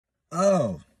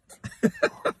Oh.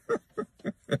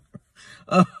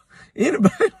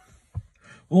 Anybody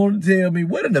want to tell me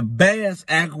what in the Bass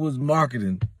Aquas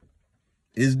marketing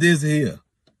is this here?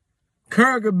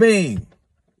 Kerger bean.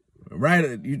 Right,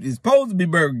 it's supposed to be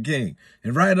Burger King.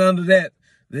 And right under that,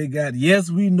 they got, yes,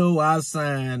 we know our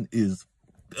sign is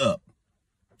up.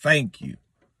 Thank you.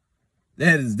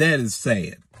 That is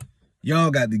sad.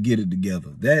 Y'all got to get it together.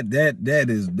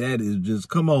 That is just,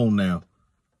 come on now.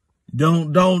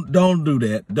 Don't do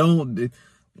that.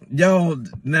 Y'all,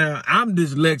 now I'm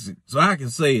dyslexic, so I can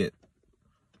say it.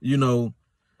 You know,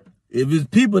 if it's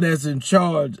people that's in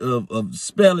charge of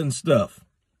spelling stuff,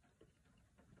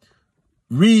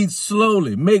 read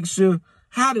slowly. Make sure.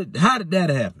 How did that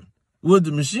happen? Was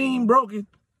the machine broken?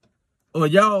 Or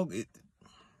y'all?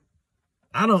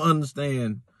 I don't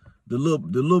understand the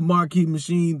little marquee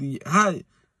machine.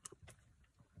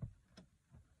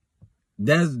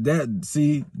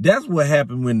 That's what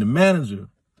happened when the manager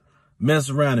mess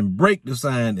around and break the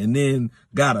sign, and then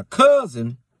got a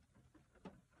cousin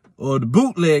or the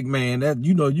bootleg man. That,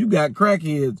 you know, you got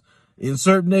crackheads in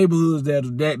certain neighborhoods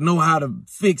that know how to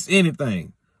fix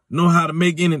anything, know how to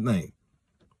make anything.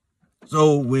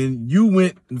 So when you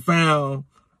went and found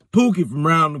Pookie from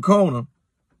around the corner,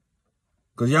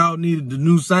 because y'all needed the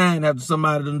new sign after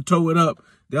somebody done tore it up,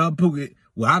 y'all Pookie,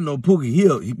 well, I know Pookie,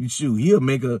 he'll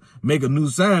make a new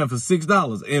sign for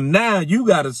 $6. And now you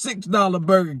got a $6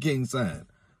 Burger King sign.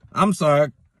 I'm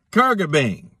sorry, Kerger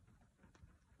Bang.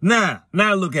 Now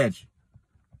look at you.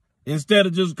 Instead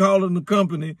of just calling the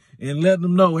company and letting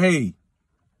them know, hey,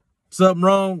 something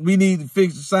wrong, we need to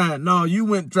fix the sign. No, you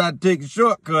went and tried to take a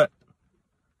shortcut.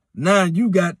 Now you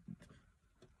got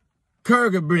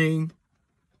Kerger Bang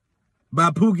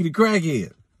by Pookie the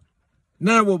Crackhead.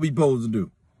 Now what we supposed to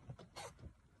do?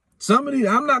 Some of these,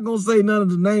 I'm not going to say none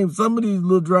of the names. Some of these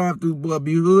little drive-through boy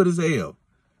be hood as hell.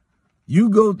 You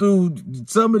go through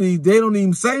some of these, they don't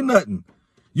even say nothing.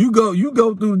 You go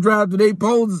through the drive-through, they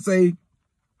pose and say,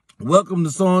 welcome to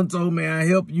so-and-so, may I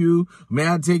help you?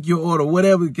 May I take your order?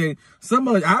 Whatever the case. Some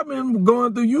of, I remember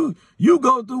going through, you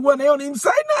go through one, they don't even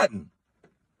say nothing.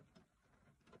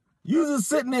 You just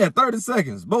sitting there 30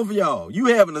 seconds, both of y'all. You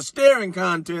having a staring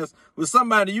contest with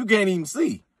somebody you can't even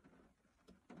see.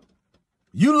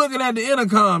 You looking at the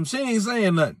intercom, she ain't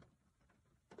saying nothing.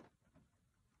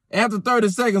 After 30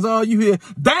 seconds, all you hear,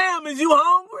 damn, is you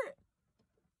hungry?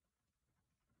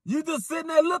 You just sitting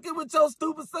there looking with your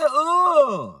stupid self,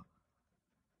 ugh.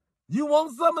 You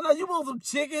want some of that? You want some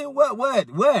chicken? What?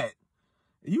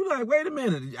 You like, wait a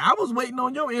minute, I was waiting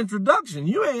on your introduction.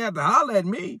 You ain't have to holler at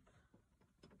me.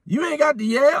 You ain't got to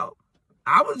yell.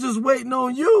 I was just waiting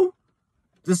on you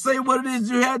to say what it is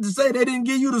you had to say. They didn't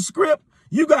give you the script.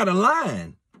 You got a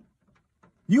line.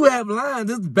 You have lines.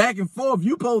 It's back and forth.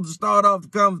 You supposed to start off the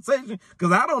conversation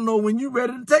because I don't know when you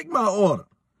ready to take my order.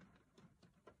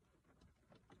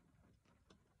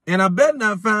 And I better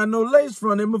not find no lace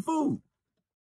front in my food.